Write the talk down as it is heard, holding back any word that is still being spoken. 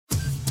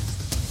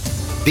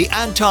The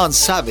Anton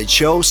Savage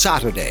Show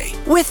Saturday.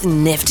 With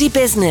Nifty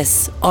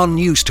Business On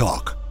News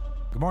Talk.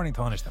 Good morning,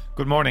 Tánaiste.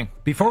 Good morning.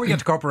 Before we get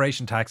to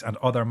corporation tax and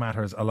other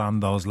matters along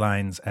those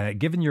lines,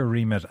 given your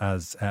remit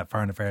as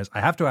Foreign Affairs,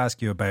 I have to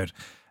ask you about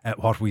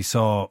what we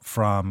saw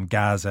from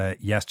Gaza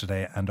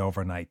yesterday and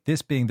overnight.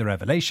 This being the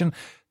revelation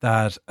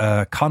that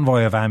a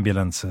convoy of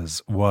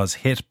ambulances was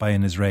hit by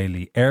an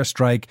Israeli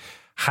airstrike.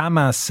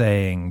 Hamas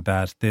saying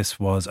that this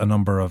was a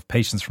number of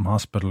patients from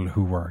hospital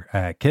who were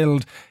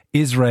killed.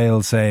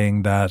 Israel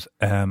saying that,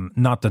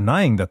 not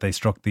denying that they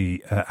struck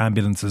the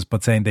ambulances,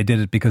 but saying they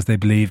did it because they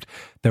believed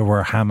there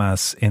were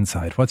Hamas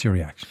inside. What's your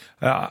reaction?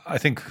 I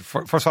think,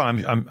 first of all,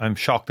 I'm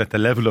shocked at the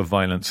level of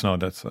violence now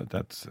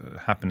that's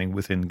happening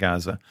within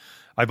Gaza.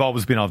 I've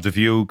always been of the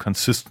view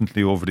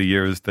consistently over the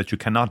years that you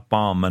cannot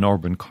bomb an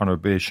urban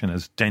conurbation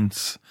as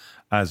dense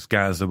as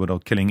Gaza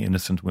without killing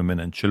innocent women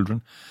and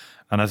children.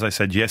 And as I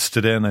said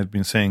yesterday, and I've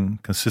been saying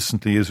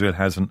consistently, Israel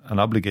has an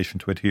obligation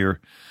to adhere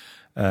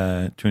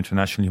to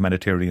international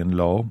humanitarian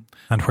law.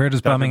 And where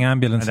does bombing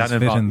ambulances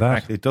fit in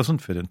that? It doesn't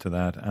fit into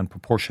that. And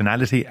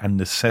proportionality and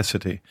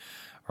necessity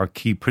are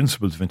key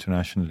principles of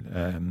international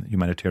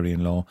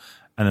humanitarian law.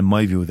 And in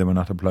my view, they were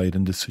not applied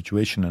in this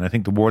situation. And I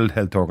think the World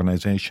Health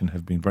Organization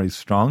have been very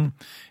strong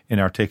in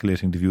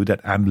articulating the view that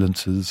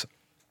ambulances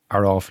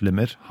are off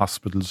limit,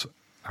 hospitals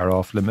are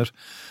off limit.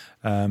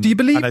 Do you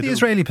believe the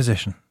Israeli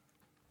position?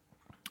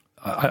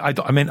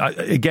 I mean,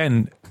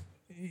 again,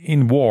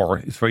 in war,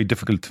 it's very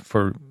difficult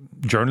for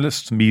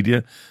journalists,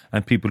 media,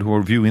 and people who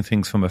are viewing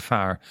things from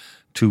afar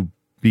to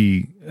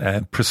be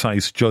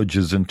precise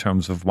judges in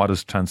terms of what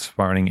is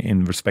transpiring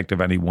in respect of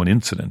any one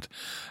incident.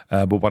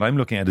 But what I'm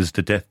looking at is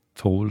the death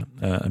toll,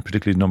 and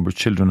particularly the number of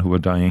children who are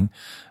dying,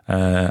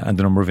 and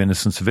the number of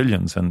innocent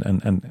civilians. And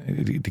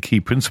the key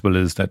principle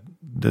is that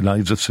the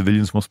lives of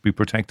civilians must be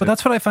protected. But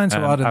that's what I find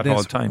so odd in at this,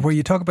 all times. where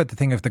you talk about the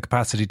thing of the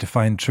capacity to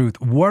find truth.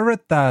 Were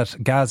it that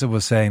Gaza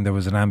was saying there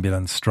was an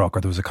ambulance struck,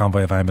 or there was a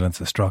convoy of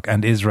ambulances struck,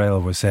 and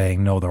Israel was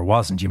saying no, there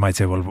wasn't, you might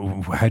say,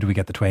 well, how do we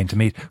get the twain to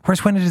meet?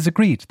 Whereas when it is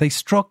agreed, they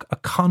struck a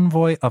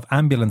convoy of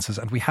ambulances,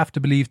 and we have to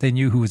believe they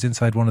knew who was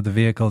inside one of the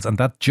vehicles, and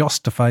that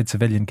justified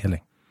civilian killing.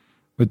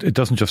 But it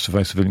doesn't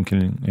justify civilian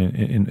killing,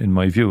 in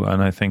my view,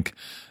 and I think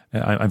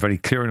I'm very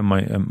clear in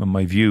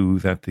my view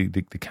that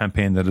the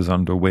campaign that is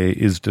underway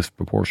is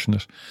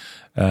disproportionate,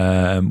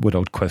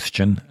 without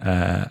question,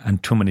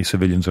 and too many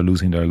civilians are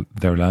losing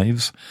their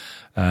lives,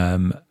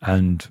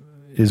 and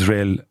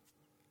Israel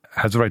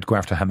has the right to go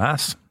after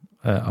Hamas.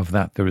 Of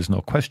that, there is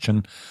no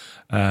question.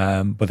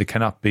 But it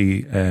cannot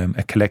be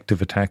a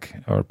collective attack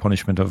or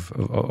punishment of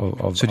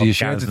So do you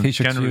share the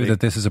Taoiseach's view that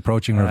this is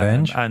approaching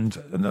revenge?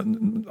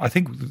 And I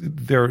think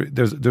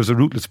there's a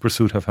rootless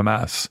pursuit of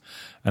Hamas,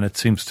 and it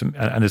seems to,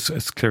 and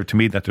it's clear to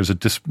me that there's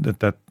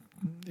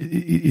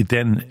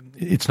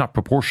it's not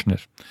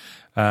proportionate.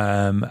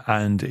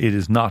 And it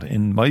is not,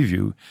 in my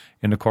view,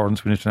 in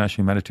accordance with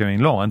international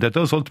humanitarian law. And there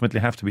does ultimately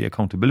have to be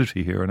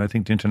accountability here. And I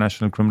think the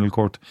International Criminal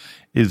Court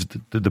is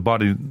the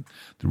body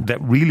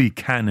that really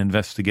can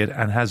investigate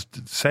and has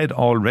said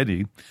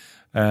already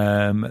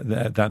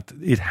that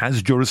it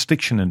has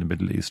jurisdiction in the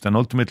Middle East. And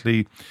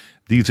ultimately,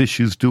 these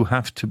issues do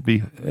have to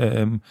be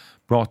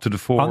brought to the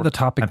fore. On the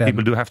topic, and then,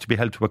 people do have to be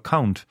held to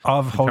account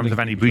in terms of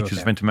any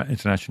breaches of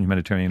international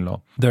humanitarian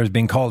law. There's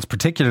been calls,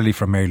 particularly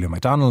from Mary Lou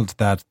McDonald,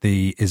 that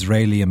the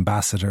Israeli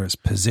ambassador's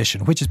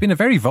position, which has been a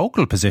very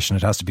vocal position,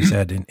 it has to be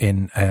said,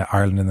 in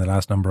Ireland in the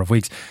last number of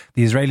weeks,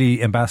 the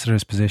Israeli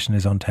ambassador's position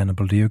is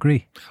untenable. Do you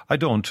agree? I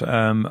don't.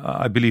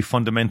 I believe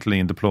fundamentally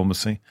in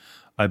diplomacy.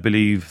 I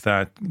believe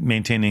that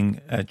maintaining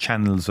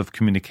channels of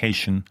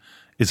communication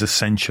is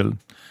essential.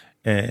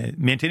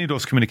 Maintaining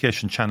those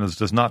communication channels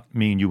does not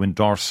mean you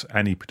endorse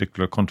any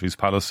particular country's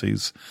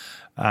policies.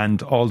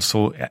 And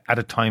also, at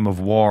a time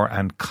of war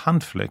and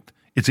conflict,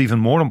 it's even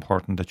more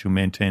important that you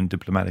maintain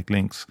diplomatic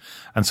links.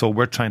 And so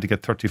we're trying to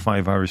get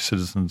 35 Irish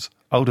citizens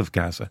out of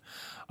Gaza.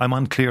 I'm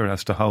unclear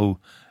as to how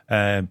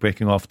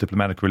breaking off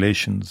diplomatic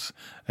relations,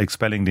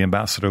 expelling the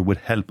ambassador would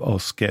help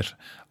us get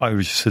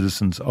Irish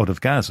citizens out of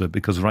Gaza,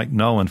 because right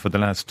now and for the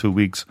last 2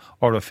 weeks,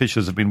 our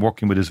officials have been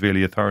working with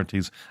Israeli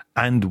authorities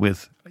and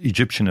with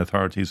Egyptian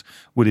authorities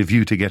with a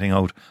view to getting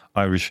out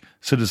Irish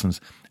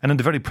citizens. And in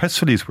the very press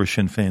release where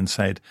Sinn Féin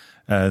said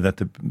that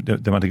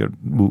they want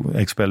to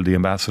expel the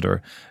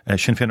ambassador,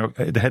 Sinn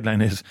Féin, the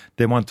headline is,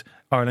 they want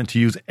Ireland to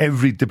use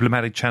every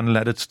diplomatic channel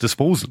at its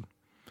disposal.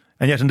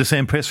 And yet in the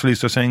same press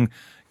release they're saying,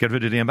 get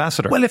rid of the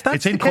ambassador. Well, if that's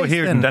it's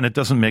incoherent and it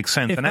doesn't make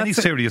sense. And any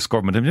serious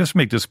government, and just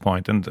make this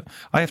point, and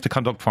I have to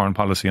conduct foreign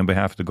policy on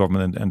behalf of the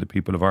government and the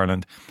people of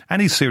Ireland,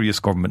 any serious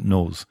government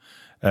knows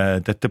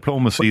that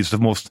diplomacy is the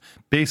most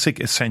basic,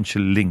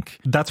 essential link.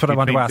 That's what I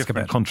want to ask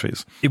about.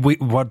 Countries.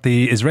 What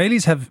the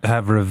Israelis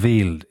have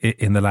revealed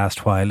in the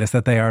last while is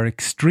that they are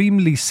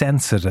extremely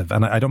sensitive,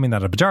 and I don't mean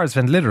that a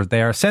pejorative, literally,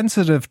 they are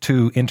sensitive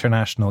to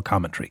international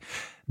commentary.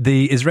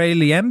 The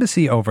Israeli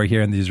embassy over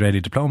here and the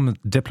Israeli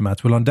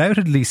diplomats will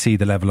undoubtedly see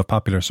the level of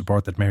popular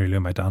support that Mary Lou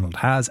McDonald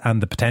has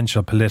and the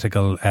potential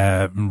political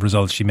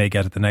results she may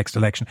get at the next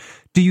election.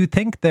 Do you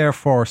think,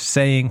 therefore,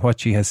 saying what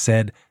she has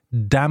said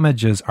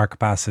damages our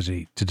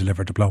capacity to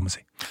deliver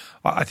diplomacy?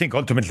 I think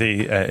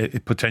ultimately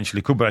it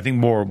potentially could, but I think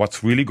more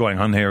what's really going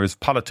on here is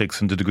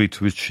politics and the degree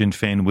to which Sinn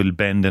Féin will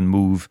bend and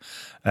move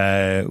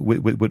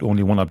with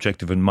only one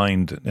objective in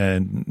mind,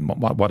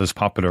 what is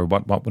popular,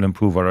 what will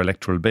improve our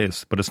electoral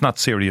base. But it's not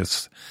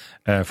serious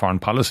foreign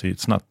policy.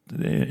 It's not.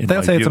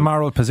 They'll say it's a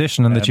moral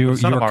position and that you're a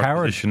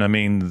coward. Position. I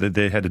mean,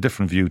 they had a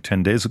different view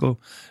 10 days ago.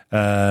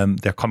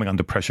 They're coming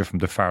under pressure from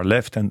the far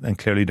left, and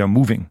clearly they're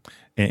moving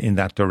in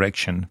that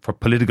direction for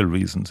political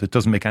reasons. It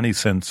doesn't make any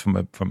sense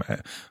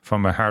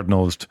from a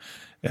hard-nosed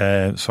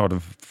sort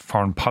of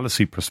foreign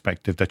policy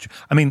perspective.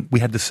 We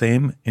had the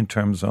same in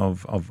terms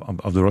of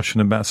the Russian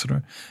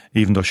ambassador,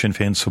 even though Sinn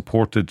Féin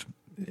supported.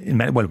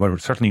 We're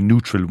certainly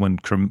neutral when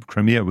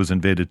Crimea was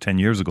invaded 10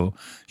 years ago.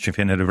 Sinn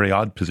Féin had a very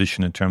odd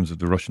position in terms of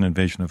the Russian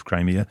invasion of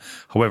Crimea.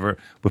 However,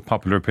 with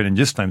popular opinion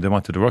this time, they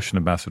wanted the Russian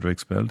ambassador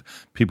expelled.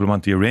 People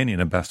want the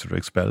Iranian ambassador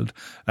expelled.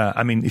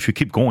 If you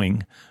keep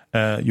going,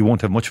 you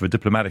won't have much of a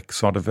diplomatic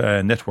sort of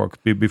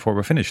network before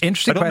we're finished.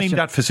 Interesting I don't question. mean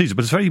that facetious,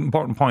 but it's a very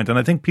important point, and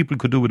I think people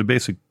could do with a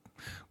basic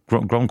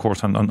ground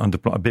course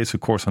a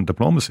basic course on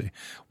diplomacy.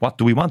 What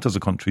do we want as a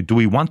country? Do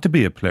we want to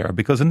be a player?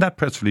 Because in that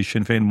press release,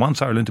 Sinn Féin wants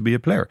Ireland to be a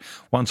player,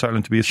 wants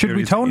Ireland to be a Should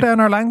serious... we tone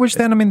down our language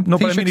then? No,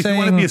 but if you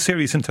want to be a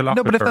serious interlocutor...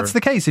 No, but if that's the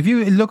case, if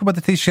you look at what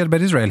the Taoiseach said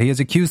about Israel, he has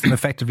accused them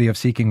effectively of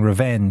seeking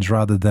revenge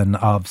rather than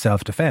of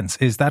self-defence.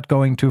 Is that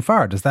going too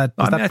far? Does that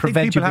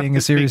prevent you being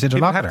a serious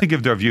interlocutor? People have to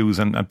give their views,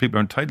 and people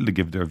are entitled to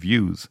give their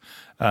views.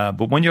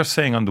 But when you're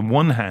saying on the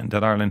one hand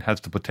that Ireland has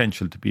the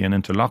potential to be an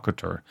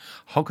interlocutor,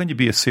 how can you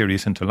be a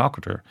serious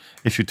interlocutor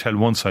if you tell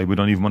one side we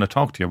don't even want to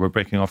talk to you, we're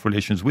breaking off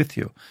relations with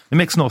you? It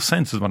makes no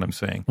sense is what I'm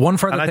saying. One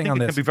further thing on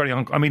this. Can be very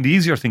the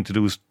easier thing to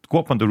do is go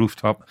up on the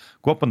rooftop,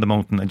 go up on the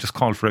mountain and just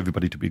call for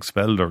everybody to be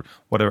expelled or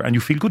whatever, and you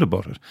feel good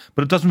about it.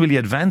 But it doesn't really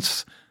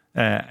advance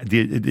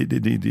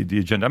the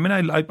agenda.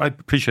 I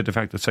appreciate the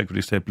fact that Secretary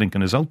of State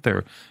Blinken is out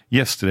there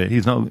yesterday.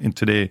 He's now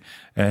today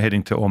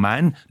heading to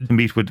Oman to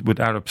meet with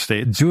Arab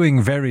states.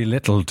 Doing very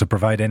little to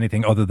provide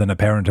anything other than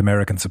apparent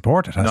American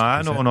support. No,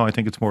 I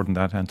think it's more than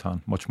that,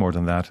 Anton. Much more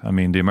than that.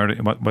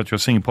 What you're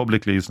seeing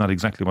publicly is not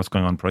exactly what's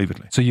going on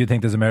privately. So you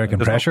think there's American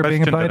pressure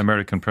being applied? That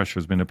American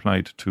pressure has been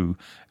applied to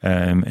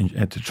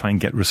try and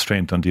get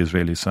restraint on the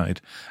Israeli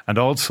side. And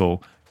also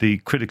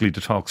critically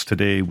the talks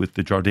today with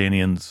the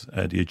Jordanians,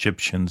 the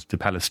Egyptians, the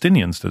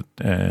Palestinians that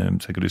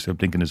Secretary of State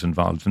Blinken is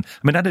involved in.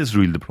 That is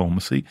real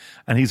diplomacy,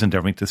 and he's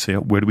endeavouring to say,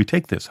 where do we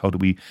take this? How do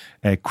we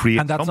create something?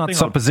 And that's not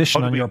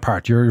supposition on your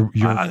part. Anybody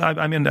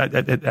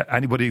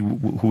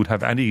who would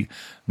have any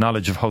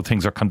knowledge of how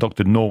things are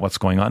conducted know what's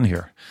going on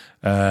here.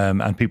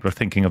 And people are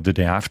thinking of the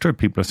day after.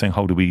 People are saying,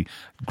 how do we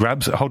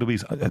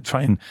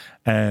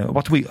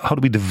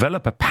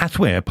develop a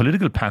pathway, a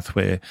political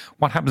pathway?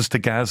 What happens to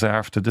Gaza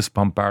after this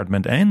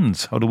bombardment ends?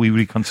 How do we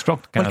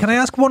reconstruct Gaza? Well, can I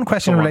ask one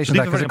question in relation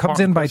to that? Because it comes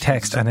in by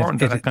text. And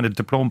that kind of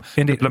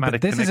diplomatic.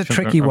 This is a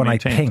tricky one, I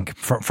think,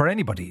 for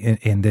anybody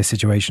in this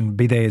situation,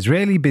 be they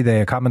Israeli, be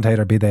they a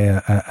commentator, be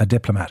they a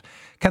diplomat.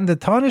 Can the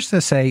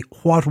Tánaiste say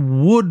what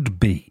would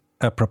be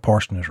a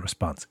proportionate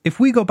response? If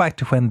we go back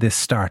to when this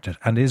started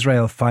and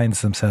Israel finds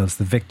themselves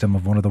the victim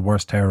of one of the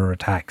worst terror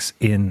attacks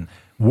in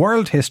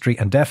world history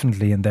and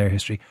definitely in their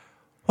history,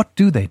 what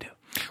do they do?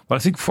 Well, I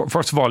think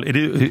first of all,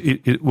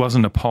 it was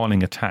an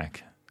appalling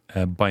attack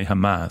by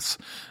Hamas.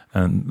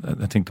 And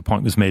I think the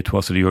point was made to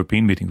us at a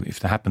European meeting, if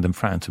it happened in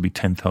France, it would be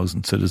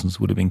 10,000 citizens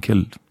would have been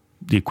killed,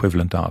 the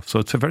equivalent of. So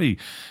it's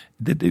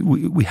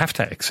we have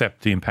to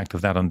accept the impact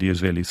of that on the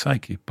Israeli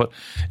psyche. But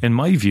in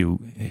my view,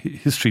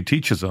 history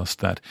teaches us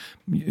that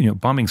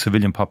bombing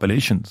civilian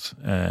populations,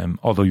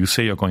 although you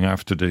say you're going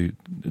after the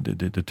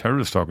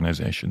terrorist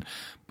organisation,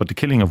 but the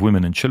killing of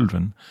women and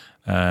children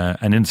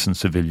and innocent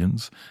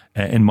civilians,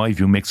 in my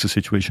view, makes the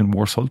situation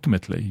worse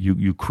ultimately.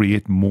 You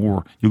create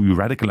more, you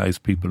radicalise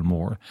people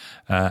more,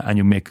 and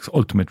you make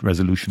ultimate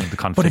resolution of the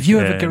conflict. But if you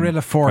have a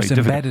guerrilla force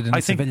embedded in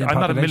the civilian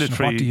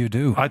population, what do you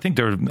do? I think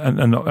there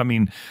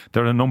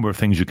are a number of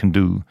things you can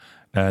do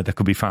that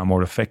could be far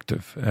more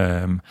effective.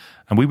 And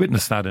we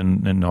witnessed that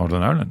in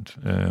Northern Ireland.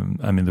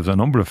 There was a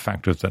number of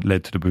factors that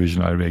led to the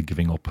Provisional IRA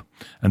giving up.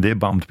 And they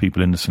bombed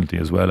people innocently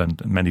as well,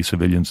 and many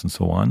civilians and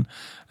so on.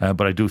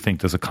 But I do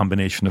think there's a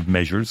combination of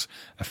measures,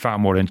 a far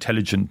more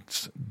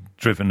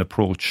intelligence-driven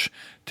approach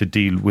to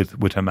deal with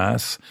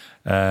Hamas.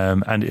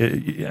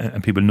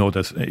 And people know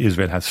that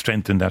Israel has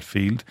strength in that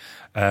field.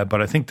 But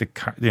I think the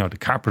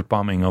carpet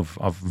bombing of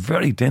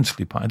very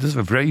densely, this is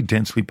a very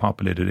densely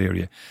populated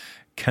area,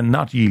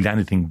 cannot yield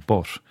anything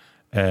but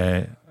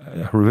a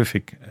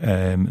horrific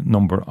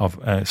number of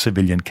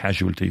civilian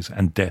casualties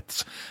and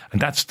deaths. And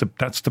that's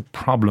the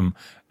problem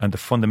and the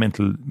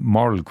fundamental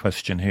moral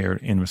question here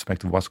in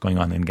respect of what's going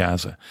on in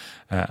Gaza.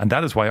 And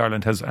that is why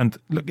Ireland has, and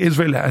look,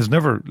 Israel has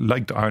never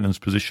liked Ireland's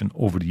position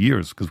over the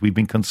years, because we've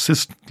been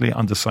consistently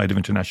on the side of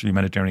international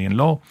humanitarian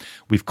law.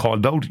 We've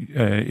called out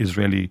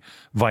Israeli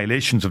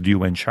violations of the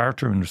UN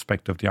Charter in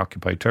respect of the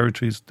occupied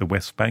territories, the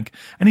West Bank,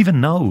 and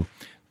even now,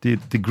 the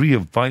degree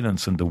of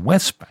violence in the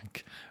West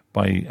Bank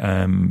by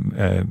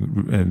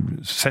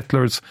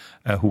settlers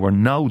who are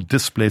now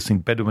displacing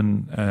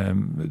Bedouin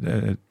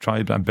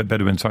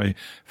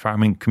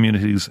farming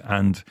communities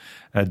and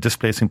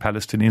displacing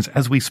Palestinians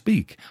as we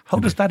speak. How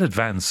does that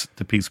advance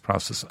the peace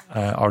process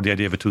or the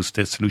idea of a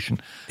two-state solution?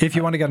 If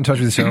you want to get in touch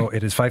with the show,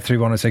 it is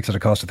 53106 at a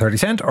cost of 30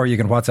 cents, or you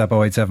can WhatsApp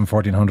 087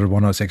 1400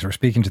 106. We're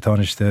speaking to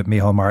Tánaiste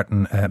Micheál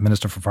Martin,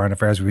 Minister for Foreign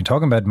Affairs. We've been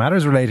talking about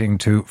matters relating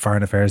to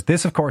foreign affairs.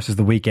 This, of course, is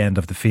the weekend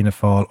of the Fianna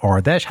Fáil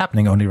or Desh,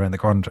 happening only around the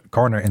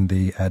corner in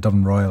the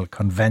Dublin Royal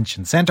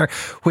Convention Centre,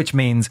 which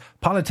means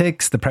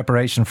politics, the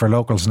preparation for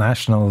locals,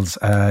 nationals,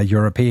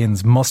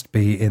 Europeans must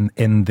be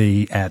in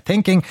the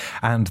thinking,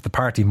 and the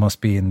party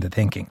must be in the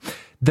thinking.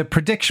 The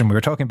prediction, we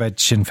were talking about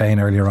Sinn Féin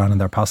earlier on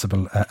and their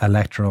possible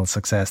electoral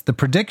success. The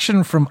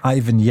prediction from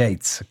Ivan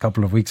Yates a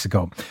couple of weeks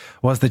ago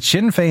was that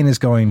Sinn Féin is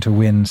going to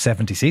win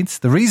 70 seats.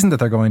 The reason that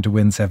they're going to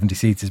win 70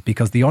 seats is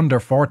because the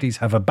under-40s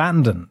have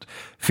abandoned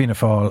Fianna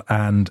Fáil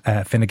and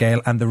Fine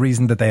Gael, and the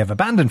reason that they have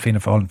abandoned Fianna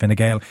Fáil and Fine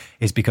Gael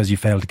is because you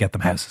failed to get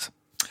them houses.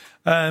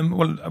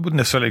 Well, I wouldn't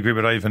necessarily agree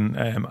with Ivan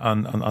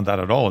on that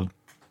at all.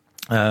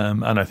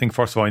 And I think,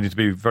 first of all, I need to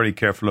be very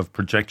careful of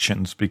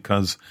projections,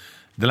 because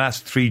the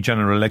last three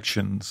general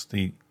elections,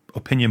 the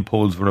opinion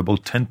polls were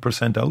about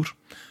 10% out,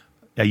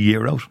 a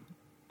year out.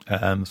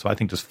 So I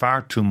think there's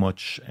far too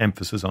much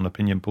emphasis on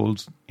opinion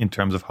polls in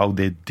terms of how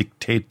they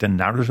dictate the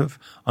narrative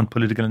on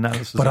political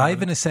analysis. But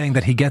Ivan is saying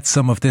that he gets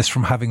some of this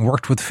from having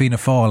worked with Fianna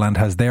Fáil and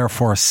has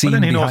therefore seen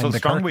behind the curtain. Well, and he knows how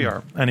strong we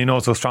are, and he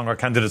knows how strong our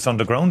candidates on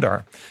the ground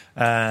are.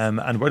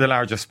 And we're the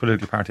largest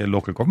political party at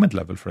local government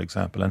level, for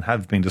example, and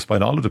have been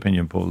despite all of the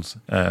opinion polls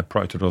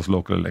prior to those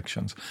local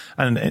elections.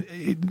 And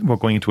we're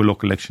going into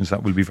local elections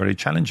that will be very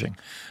challenging.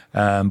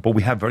 But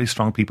we have very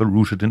strong people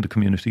rooted in the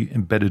community,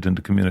 embedded in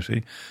the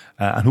community,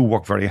 and who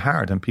work very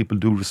hard, and people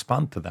do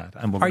respond to that.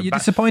 And are you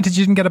disappointed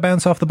you didn't get a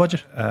bounce off the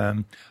budget?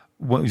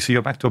 Well, you see,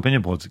 you're back to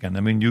opinion polls again.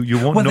 I mean, you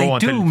won't know they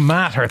until... do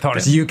matter,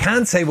 Tánaiste. You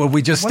can't say, well,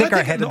 we just stick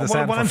our head in the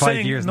sand for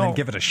 5 years and then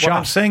give it a shot. What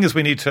I'm saying is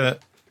we need to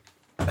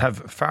have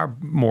far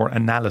more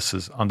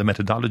analysis on the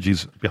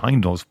methodologies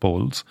behind those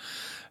polls,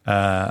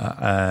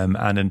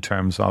 and in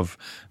terms of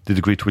the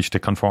degree to which they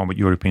conform with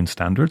European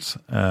standards,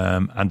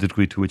 and the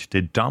degree to which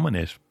they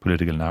dominate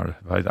political narrative.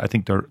 I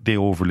think they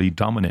overly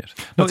dominate.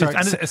 No,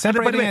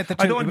 separating out the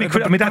two. I don't want to be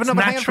critical. I mean, that's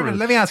natural.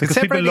 Let me ask you,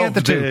 separating out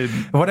the two.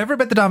 Whatever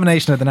about the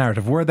domination of the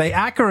narrative, were they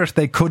accurate?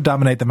 They could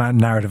dominate the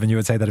narrative, and you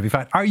would say that'd be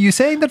fine. Are you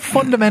saying that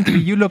fundamentally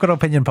you look at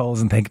opinion polls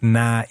and think,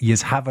 nah,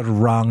 yous have it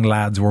wrong,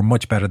 lads, we're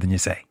much better than you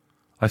say?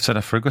 I've said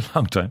that for a good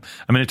long time.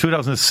 I mean, in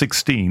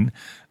 2016,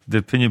 the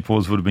opinion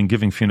polls would have been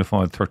giving Fianna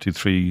Fáil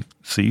 33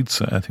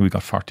 seats. I think we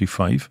got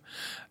 45.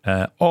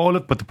 But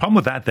the problem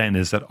with that then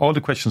is that all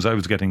the questions I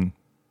was getting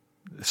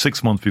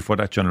 6 months before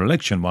that general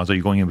election was, are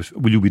you going in with,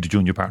 will you be the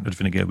junior partner to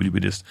Fine Gael, will you be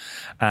this?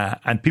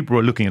 And people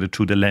were looking at it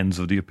through the lens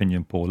of the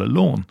opinion poll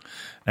alone.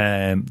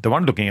 They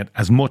weren't looking at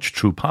as much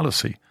true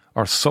policy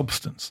or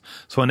substance.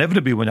 So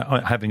inevitably, when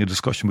I'm having a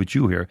discussion with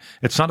you here,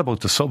 it's not about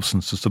the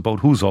substance, it's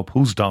about who's up,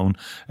 who's down,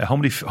 how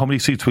many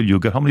seats will you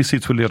get, how many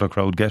seats will the other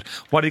crowd get,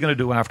 what are you going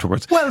to do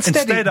afterwards? Well,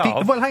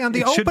 hang on,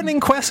 the opening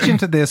question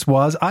to this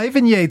was,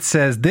 Ivan Yates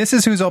says this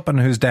is who's up and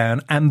who's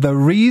down, and the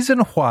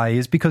reason why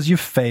is because you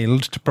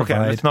failed to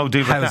provide let's now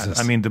deal houses. With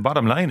that. I mean, the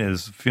bottom line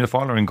is Fianna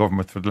Fáil are in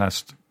government for the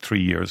last 3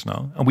 years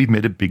now, and we've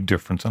made a big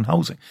difference on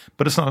housing.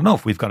 But it's not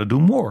enough. We've got to do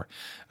more.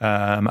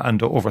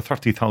 And over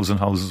 30,000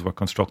 houses were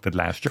constructed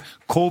last year.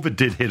 COVID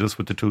did hit us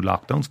with the 2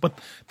 lockdowns, but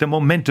the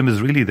momentum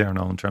is really there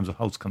now in terms of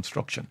house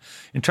construction.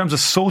 In terms of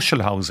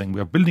social housing, we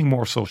are building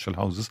more social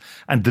houses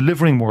and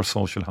delivering more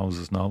social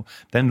houses now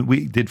than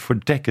we did for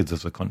decades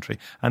as a country.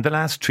 And the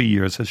last 3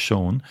 years has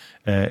shown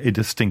a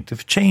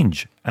distinctive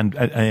change and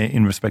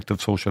in respect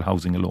of social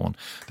housing alone.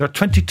 There are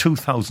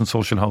 22,000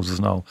 social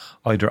houses now,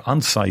 either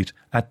on site,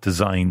 at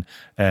design,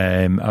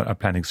 or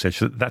planning stage.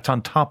 That's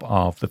on top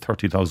of the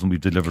 30,000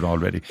 we've delivered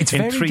already. It's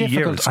in very 3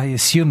 difficult, years. I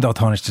assume, though,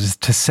 Tánaiste,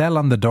 to sell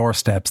on the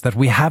doorsteps that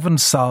we haven't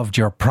solved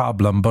your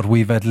problem, but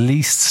we've at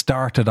least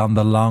started on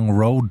the long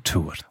road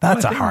to it.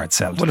 That's a hard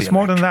sell. Well, it's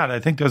more than that. I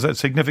think there's a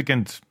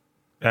significant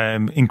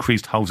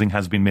increased housing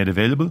has been made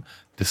available.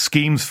 The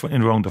schemes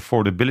in around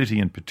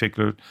affordability, in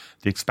particular,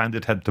 the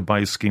expanded Help to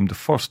Buy scheme, the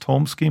First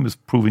Home scheme, is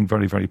proving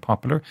very, very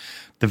popular.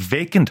 The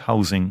vacant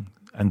housing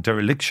and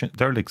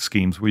derelict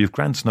schemes, where you have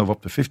grants now of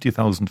up to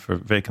 50,000 for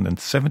vacant and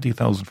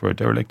 70,000 for a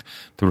derelict,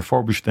 to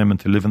refurbish them and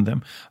to live in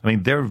them. I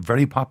mean, they're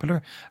very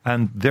popular,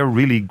 and they're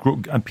really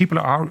and people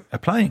are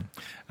applying.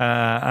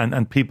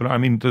 And people are, I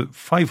mean, the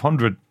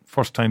 500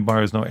 first-time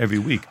buyers now every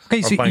week.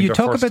 Okay, so you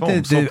talk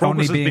about the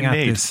only being at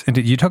this.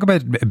 You talk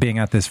about being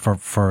at this for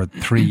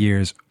 3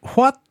 years.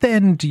 What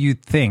then do you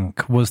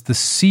think was the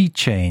sea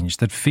change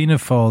that Fianna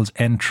Fáil's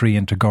entry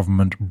into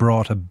government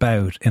brought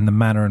about in the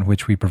manner in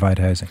which we provide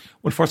housing?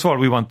 Well, first of all,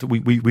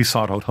 we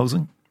sought out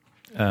housing.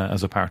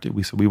 as a party.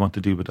 We said we want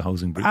to deal with the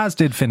housing brief. As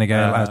did Fine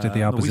Gael, as did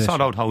the opposition. We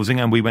sought out housing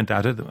and we went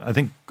at it. I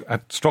think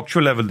at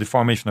structural level, the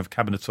formation of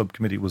Cabinet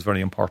Subcommittee was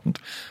very important,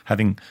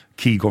 having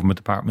key government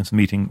departments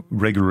meeting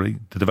regularly,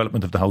 the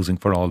development of the Housing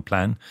for All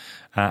plan,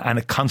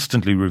 and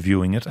constantly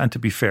reviewing it. And to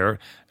be fair,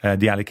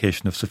 the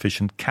allocation of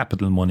sufficient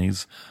capital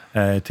monies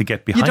to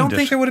get behind it. You don't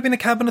think there would have been a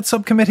Cabinet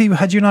Subcommittee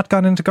had you not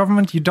gone into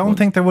government? You don't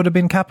think there would have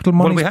been capital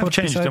monies? Well, we have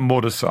changed the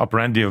modus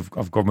operandi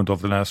of government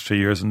over the last 3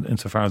 years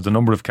insofar as the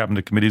number of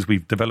cabinet committees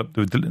we've developed,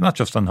 not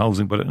just on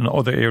housing, but in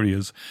other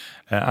areas.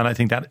 And I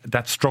think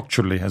that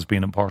structurally has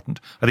been important.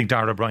 I think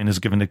Darragh O'Brien has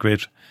given it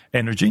great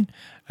energy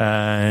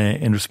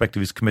in respect of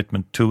his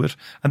commitment to it.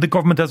 And the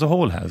government as a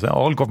whole has.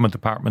 All government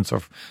departments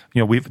are,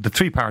 the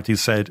three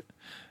parties said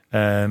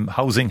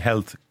housing,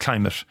 health,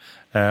 climate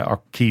are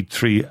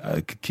three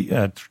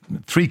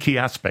key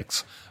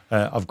aspects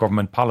of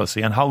government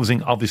policy. And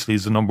housing obviously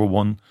is the number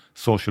one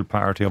social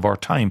priority of our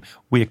time.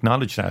 We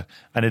acknowledge that.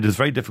 And it is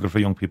very difficult for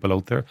young people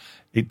out there.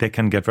 They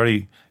can get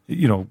very,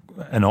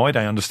 annoyed.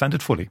 I understand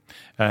it fully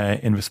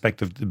in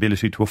respect of the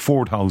ability to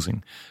afford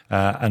housing.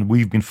 And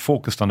we've been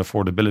focused on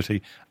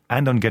affordability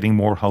and on getting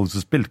more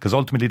houses built, because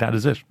ultimately that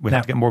is it. We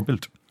have to get more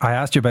built. I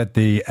asked you about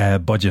the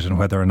budget and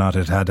whether or not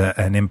it had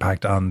an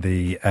impact on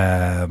the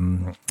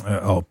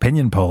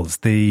opinion polls.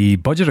 The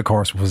budget, of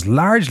course, was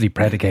largely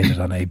predicated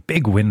on a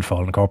big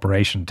windfall in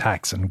corporation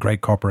tax and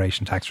great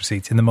corporation tax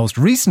receipts. In the most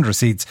recent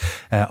receipts,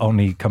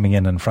 only coming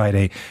in on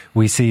Friday,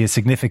 we see a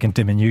significant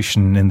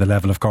diminution in the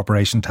level of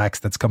corporation tax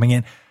that's coming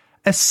in.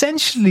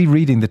 Essentially,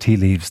 reading the tea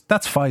leaves,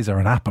 that's Pfizer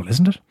and Apple,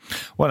 isn't it?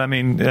 Well, I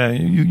mean,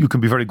 you can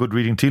be very good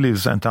reading tea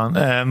leaves,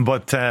 Anton,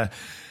 but I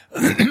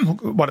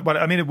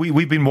mean,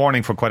 we've been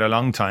warning for quite a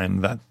long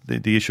time that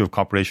the issue of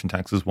corporation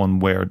tax is one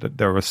where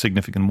there are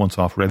significant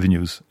once-off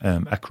revenues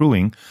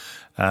accruing,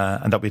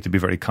 and that we have to be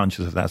very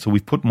conscious of that. So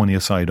we've put money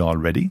aside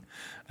already.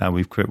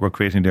 We're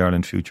creating the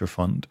Ireland Future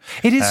Fund.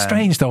 It is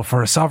strange, though,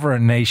 for a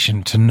sovereign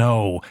nation to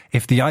know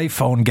if the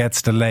iPhone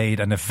gets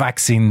delayed and if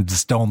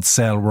vaccines don't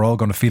sell, we're all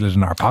going to feel it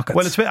in our pockets.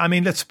 Well,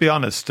 let's be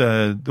honest.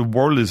 The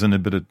world is in a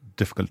bit of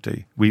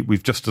difficulty.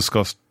 We've just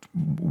discussed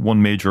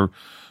one major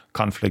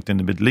conflict in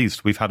the Middle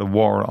East. We've had a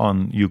war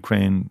on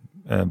Ukraine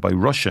by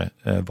Russia,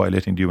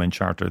 violating the UN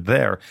Charter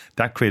there.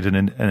 That created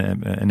an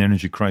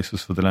energy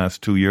crisis for the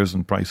last 2 years,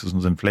 and prices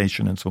and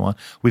inflation and so on.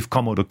 We've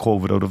come out of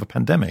COVID, out of a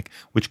pandemic,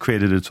 which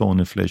created its own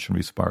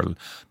inflationary spiral.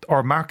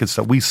 Our markets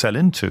that we sell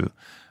into,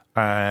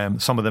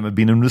 some of them have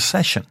been in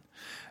recession.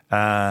 So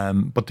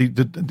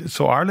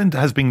Ireland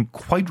has been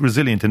quite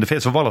resilient in the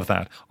face of all of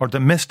that. Our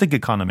domestic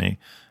economy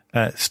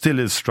still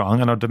is strong,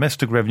 and our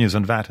domestic revenues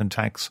and VAT and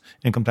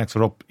income tax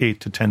are up 8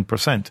 to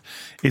 10%.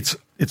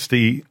 It's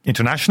the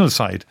international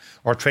side,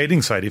 or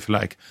trading side, if you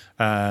like,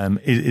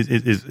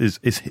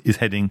 is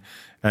heading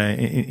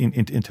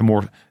into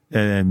more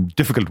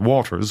difficult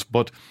waters.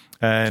 But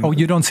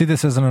you don't see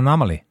this as an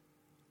anomaly?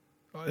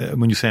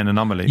 When you say an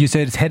anomaly, you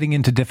said it's heading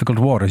into difficult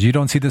waters. You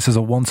don't see this as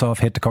a once-off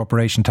hit to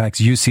corporation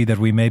tax. You see that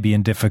we may be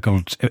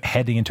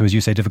heading into, as you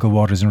say, difficult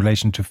waters in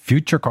relation to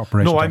future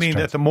corporation tax. No, I mean,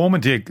 at the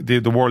moment,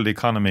 the world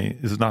economy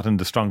is not in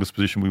the strongest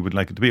position we would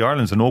like it to be.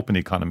 Ireland's an open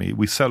economy.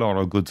 We sell all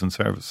our goods and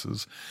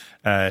services.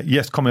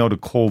 Yes, coming out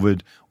of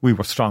COVID, we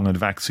were strong on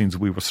vaccines.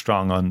 We were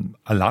strong on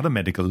a lot of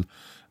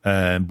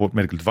both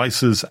medical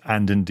devices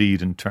and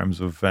indeed in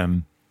terms of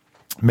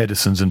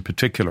medicines in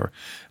particular.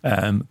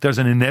 There's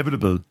an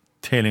inevitable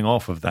tailing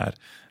off of that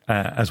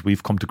as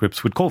we've come to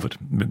grips with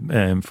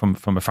COVID.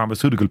 From a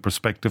pharmaceutical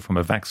perspective, from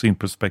a vaccine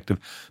perspective,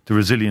 the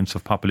resilience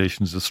of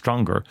populations is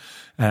stronger.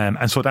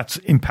 And so that's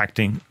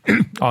impacting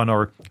on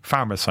our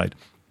pharma side.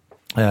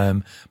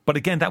 But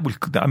again,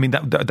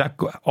 that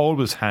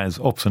always has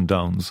ups and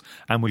downs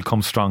and will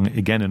come strong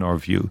again in our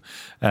view.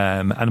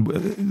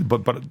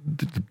 But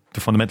the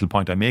fundamental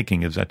point I'm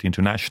making is that the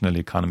international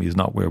economy is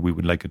not where we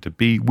would like it to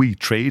be. We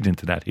trade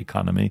into that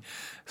economy.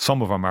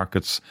 Some of our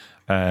markets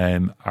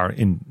are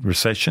in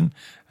recession,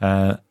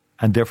 and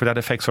therefore that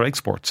affects our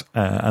exports.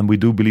 And we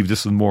do believe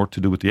this is more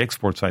to do with the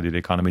export side of the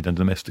economy than the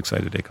domestic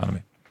side of the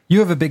economy. You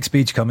have a big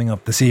speech coming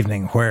up this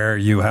evening where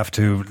you have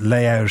to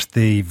lay out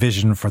the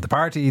vision for the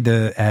party,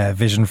 the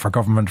vision for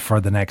government for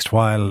the next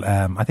while.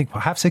 I think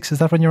 6:30, is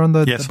that when you're on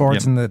the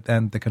boards in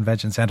the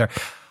convention centre?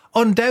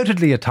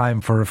 Undoubtedly a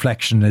time for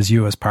reflection as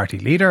you as party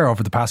leader.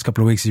 Over the past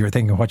couple of weeks, you were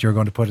thinking what you were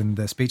going to put in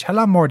the speech. How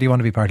long more do you want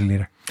to be party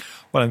leader?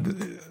 Well,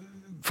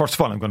 first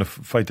of all, I'm going to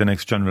fight the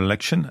next general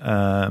election,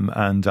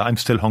 and I'm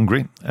still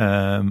hungry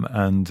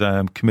and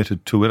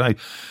committed to it.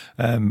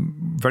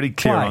 I'm very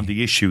clear on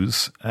the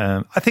issues.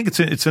 I think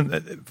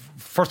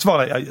first of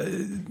all,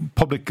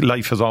 public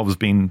life has always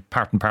been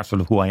part and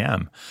parcel of who I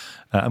am.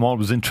 I'm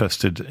always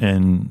interested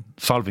in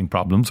solving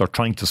problems or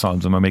trying to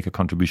solve them or make a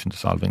contribution to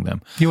solving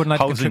them. You wouldn't like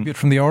to contribute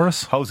from the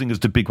Oris? Housing is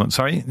the big one.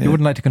 Sorry? You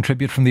wouldn't like to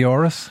contribute from the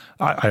Oris?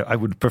 I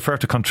would prefer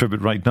to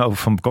contribute right now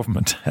from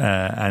government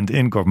and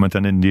in government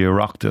and in the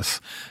Oireachtas.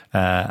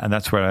 And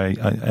that's where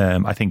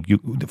I think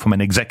from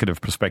an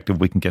executive perspective,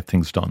 we can get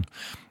things done.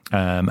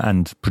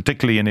 And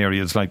particularly in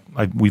areas like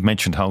we've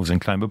mentioned housing,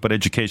 climate, but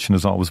education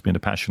has always been a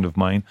passion of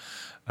mine.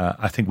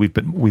 I think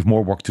we've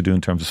more work to do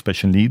in terms of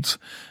special needs,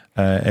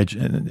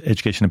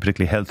 education, and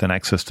particularly health and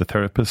access to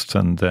therapists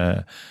and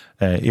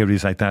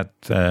areas like that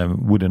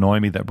would annoy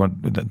me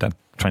that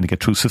trying to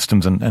get through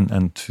systems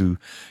and to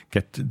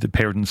get the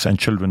parents and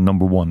children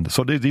number one.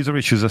 So these are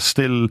issues that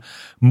still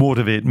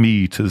motivate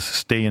me to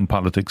stay in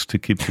politics, to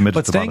keep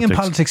committed to politics. But staying in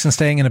politics and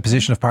staying in a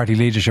position of party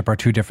leadership are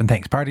two different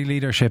things. Party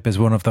leadership is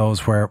one of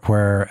those where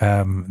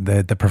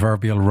the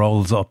proverbial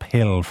rolls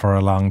uphill for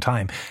a long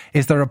time.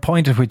 Is there a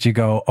point at which you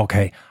go,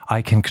 okay,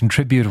 I can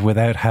contribute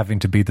without having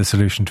to be the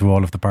solution to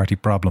all of the party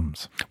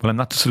problems? Well, I'm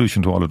not the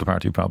solution to all of the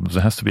party problems.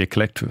 It has to be a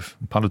collective.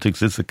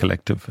 Politics is a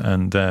collective,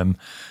 and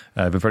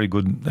I have a very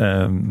good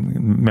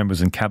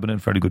members in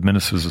cabinet, very good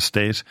ministers of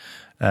state,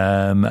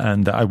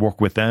 and I work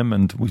with them.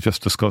 And we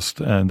just discussed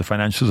the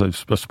financials. I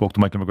just spoke to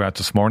Michael McGrath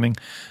this morning,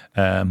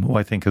 who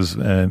I think has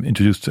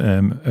introduced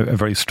a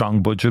very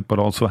strong budget, but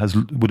also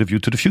with a view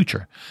to the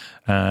future,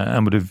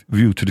 and with a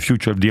view to the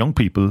future of the young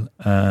people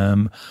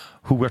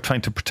who we're trying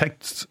to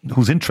protect,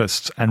 whose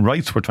interests and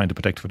rights we're trying to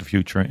protect for the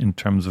future in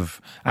terms of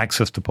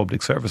access to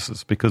public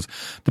services. Because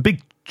the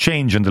big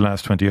change in the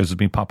last 20 years has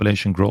been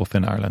population growth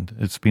in Ireland.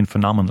 It's been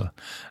phenomenal.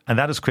 And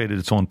that has created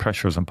its own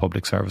pressures on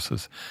public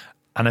services.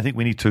 And I think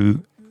we need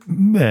to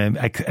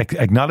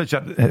acknowledge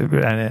that,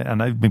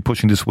 and I've been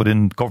pushing this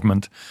within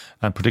government,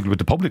 and particularly with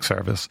the public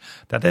service,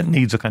 that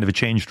needs a kind of a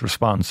changed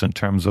response in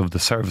terms of the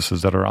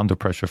services that are under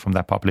pressure from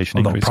that population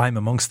increase. Prime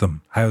amongst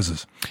them,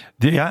 houses.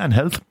 Yeah, and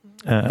health.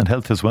 And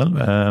health as well.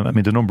 I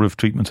mean, the number of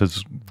treatments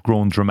has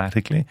grown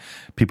dramatically.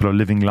 People are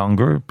living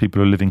longer.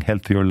 People are living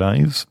healthier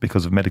lives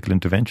because of medical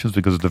interventions,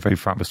 because of the very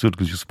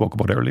pharmaceuticals you spoke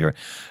about earlier.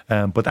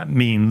 But that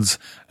means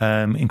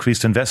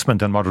increased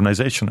investment and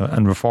modernisation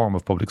and reform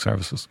of public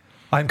services.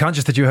 I'm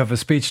conscious that you have a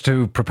speech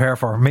to prepare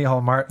for.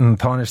 Micheál Martin,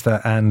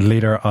 Tánaiste and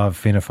leader of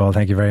Fianna Fáil,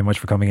 thank you very much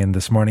for coming in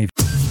this morning.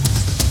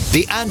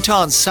 The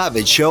Anton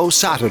Savage Show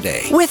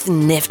Saturday. With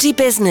Nifty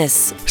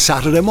Business.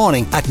 Saturday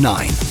morning at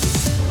 9.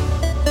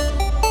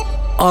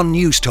 On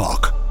News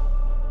Talk.